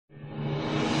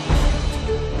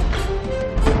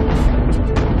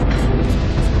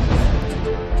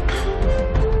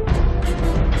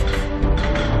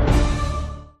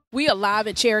are live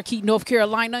in Cherokee, North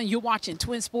Carolina, and you're watching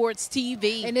Twin Sports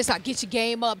TV. And this our Get Your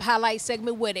Game Up highlight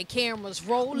segment where the cameras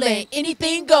roll and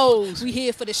anything goes. We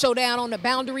here for the showdown on the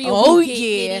boundary. And Oh, we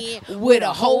yeah, in with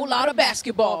a whole lot of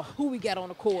basketball. Who we got on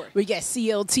the court? We got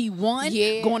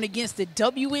CLT1 going against the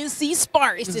WNC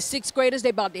Spartans. It's the sixth graders. They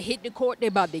about to hit the court. They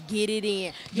about to get it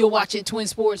in. You're watching Twin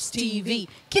Sports TV.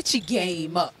 Get your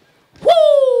game up.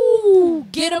 Woo!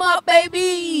 Get them up,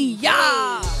 baby.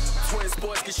 Yeah. Twin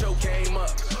Sports, get your game up.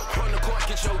 On the court,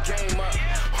 get your game up.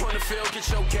 On the field, get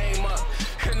your game up.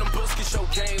 In them books, get your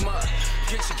game up.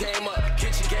 Get your game up.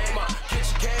 Get your game up. Get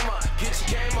your game up. Get your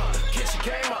game up. Get your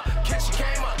game up. Get your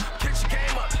game up. Get your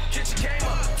game up. Get your game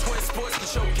up. Twin Sports,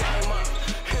 get your game up.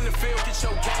 In the field, get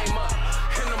your game up.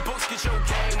 In them books, get your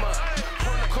game up.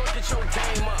 On the court, get your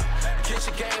game up. Get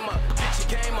your game up. Get your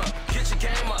game up. Get your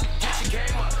game up. Get your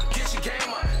game up. Get your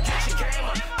game up. Get your game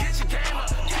up. Get your game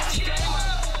up. Get your game up.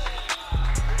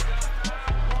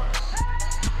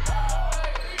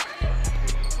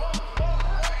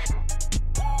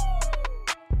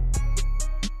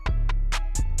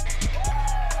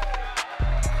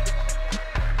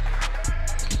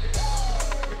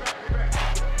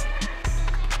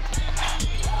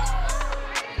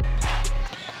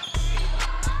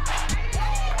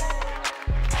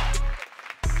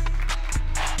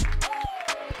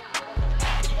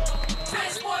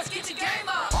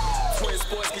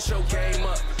 Get your game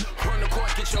up. On the court,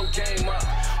 get your game up.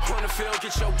 On the field,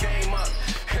 get your game up.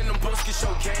 In them books, get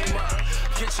your game up.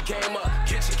 Get your game up.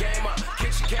 Get your game up.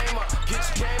 Get your game up. Get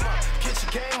your game up. Get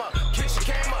your game up. Get your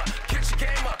game up. Get your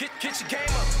game up. Get your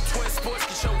game up. Twin Sports,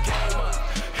 get your game up.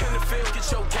 In the field,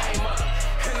 get your game up.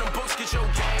 In them books, get your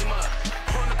game up.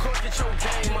 On the court, get your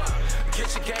game up.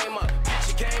 Get your game up. Get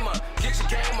your game up. Get your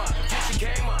game up. Get your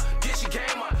game up. Get your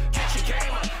game up. Get your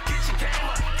game up. Get your game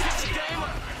up. Get your game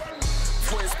up.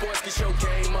 Twin Sports, get your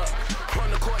game up. On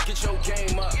the court, get your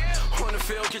game up. On the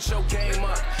field, get your game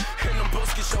up. In them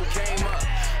books, get your game up.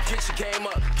 Get your game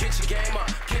up. Get your game up.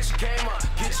 Get your game up.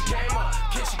 Get your game up.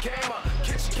 Get your game up.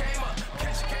 Get your game up.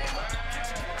 Get your game up.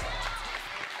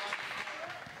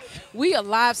 We are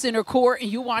live center court, and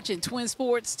you're watching Twin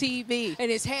Sports TV. And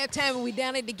it's halftime, and we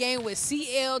down at the game with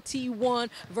CLT1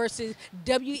 versus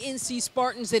WNC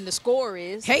Spartans, and the score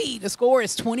is? Hey, the score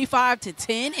is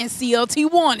 25-10, and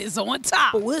CLT1 is on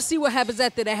top. But we'll see what happens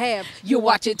after the half. You're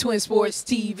watching Twin Sports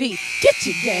TV. Get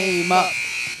your game up.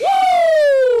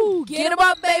 Woo! Get them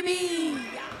up, baby.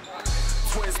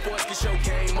 Twin Sports, get your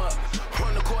game up.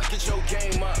 On the court, get your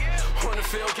game up. On the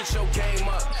field, get your game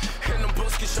up. In them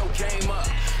books, get your game up.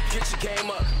 Get your game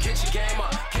up. Get your game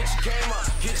up. Get your game up.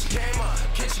 Get your game up.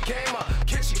 Get your game up.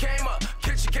 Get your game up.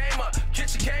 Get your game up.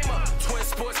 Get your game up. Twin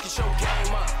Sports, get your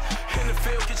game up. In the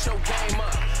field, get your game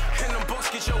up. In them books,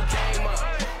 get your game up.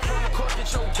 On the court,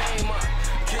 get your game up.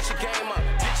 Get your game up.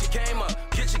 Get your game up.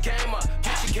 Get your game up.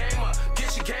 Get your game up.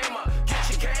 Get your game up. Get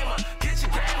your game up. Get your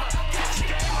game up. Get your game up. Get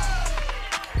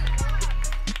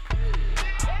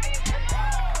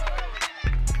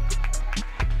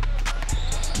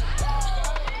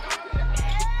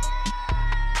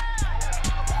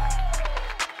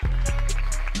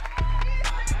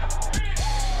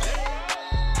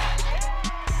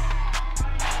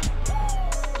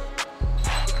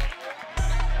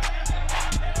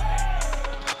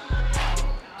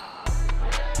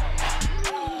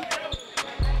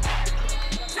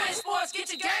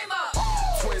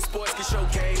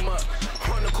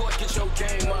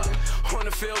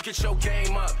your game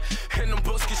up. In them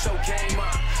books, get your game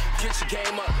up. Get your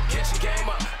game up. Get your game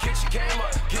up. Get your game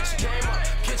up. Get your game up.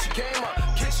 Get your game up.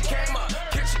 Get your game up.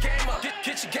 Get your game up.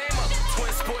 Get your game up.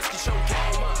 Twin Sports, get your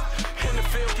game up. In the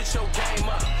field, get your game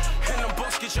up. In them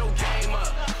books, get your game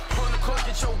up. On the court,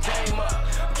 get your game up.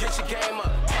 Get your game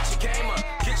up. Get your game up.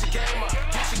 Get your game up.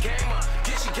 Get your game up.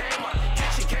 Get your game up.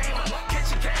 Get your game up. Get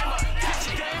your game up. Get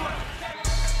your game up.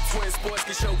 Twin Sports,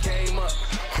 get your game up.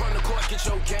 On the court, get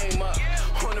your game up.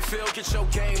 On the field, get your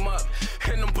game up.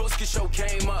 In them books, get your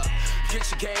game up. Get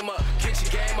your game up. Get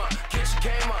your game up. Get your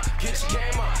game up. Get your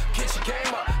game up. Get your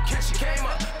game up. Get your game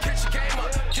up. Get your game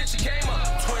up. Get your game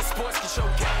up. Twin Sports, get your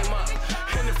game up.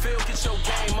 In the field, get your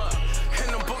game up. In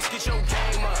them books, get your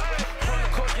game up. On the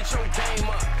court, get your game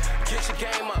up. Get your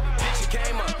game up. Get your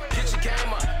game up. Get your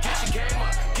game up. Get your game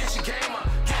up. Get your game up.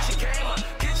 Get your game up.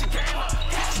 Get your game up.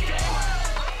 Get your game up.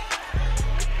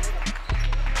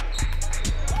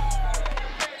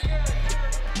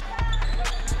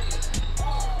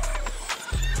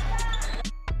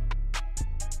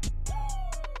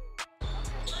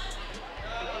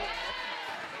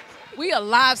 We are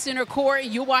live center court.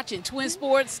 You're watching Twin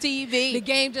Sports TV. The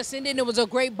game just ended. It was a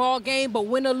great ball game, but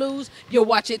win or lose, You're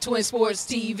watching Twin Sports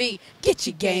TV. Get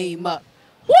your game up.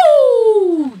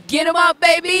 Woo! Get him up,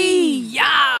 baby!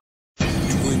 Yeah!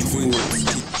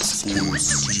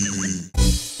 TwinSportsTV.